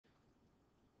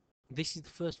This is the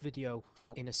first video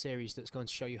in a series that's going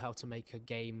to show you how to make a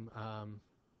game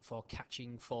for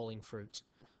catching falling fruit.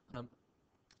 Um,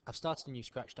 I've started a new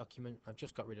Scratch document. I've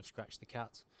just got rid of Scratch the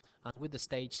cat, and with the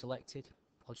stage selected,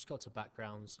 I'll just go to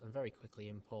backgrounds and very quickly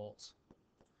import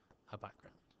a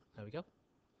background. There we go.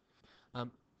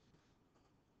 Um,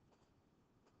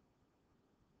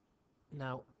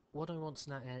 Now, what I want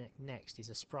to next is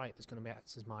a sprite that's going to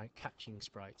act as my catching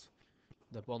sprite,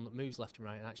 the one that moves left and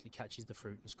right and actually catches the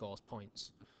fruit and scores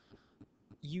points.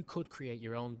 You could create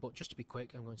your own, but just to be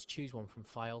quick, I'm going to choose one from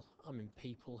file. I'm in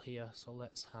people here, so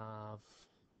let's have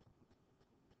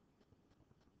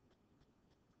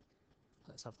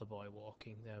the boy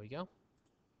walking. There we go.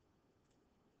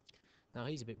 Now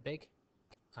he's a bit big,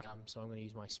 so I'm going to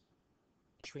use my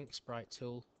shrink sprite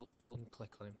tool and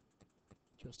click on him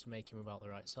just to make him about the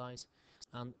right size.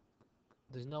 And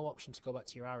there's no option to go back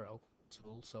to your arrow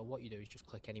tool, so what you do is just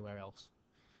click anywhere else.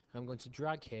 I'm going to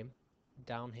drag him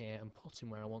down here and put him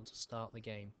where I want to start the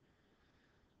game.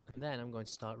 And then I'm going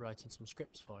to start writing some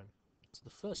scripts for him. So the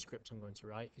first script I'm going to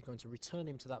write is going to return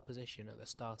him to that position at the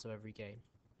start of every game.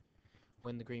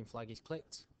 When the green flag is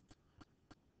clicked,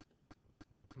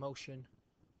 motion,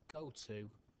 go to,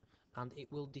 and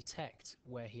it will detect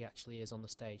where he actually is on the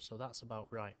stage. So that's about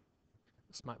right.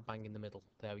 Smack bang in the middle.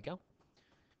 There we go.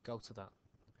 Go to that.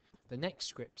 The next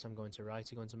scripts I'm going to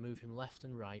write are going to move him left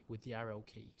and right with the arrow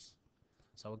keys.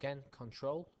 So again,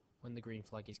 control when the green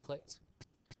flag is clicked,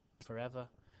 forever,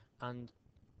 and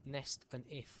nest an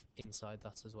if inside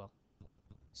that as well.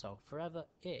 So forever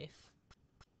if,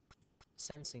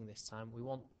 sensing this time, we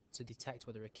want to detect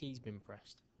whether a key's been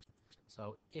pressed.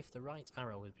 So if the right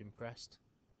arrow has been pressed,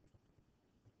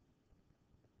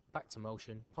 back to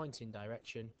motion, point in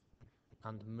direction,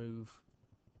 and move.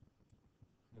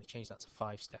 I'm going to change that to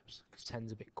 5 steps because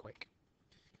 10's a bit quick.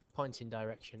 Point in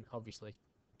direction, obviously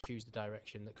choose the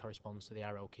direction that corresponds to the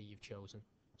arrow key you've chosen.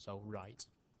 So right.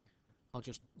 I'll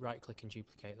just right click and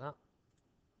duplicate that,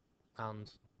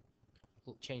 and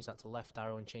change that to left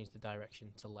arrow and change the direction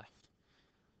to left.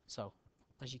 So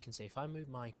as you can see, if I move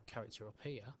my character up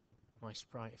here, my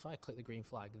sprite, if I click the green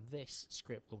flag, this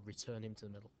script will return him to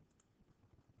the middle.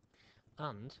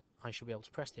 And I should be able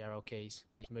to press the arrow keys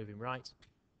to move him right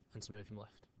and to move him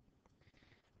left.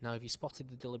 Now have you spotted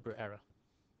the deliberate error?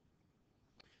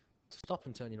 To stop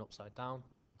him turning upside down,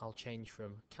 I'll change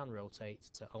from can rotate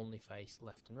to only face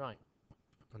left and right.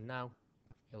 And now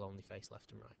he'll only face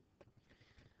left and right.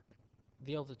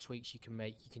 The other tweaks you can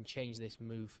make, you can change this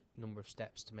move number of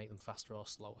steps to make them faster or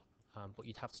slower, but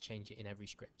you'd have to change it in every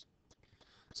script.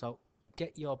 So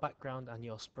get your background and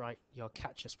your sprite, your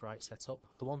catcher sprite set up.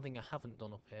 The one thing I haven't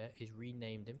done up here is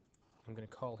renamed him. I'm going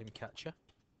to call him catcher.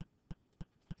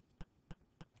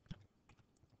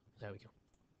 There we go.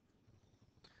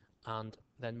 And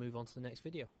then move on to the next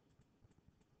video.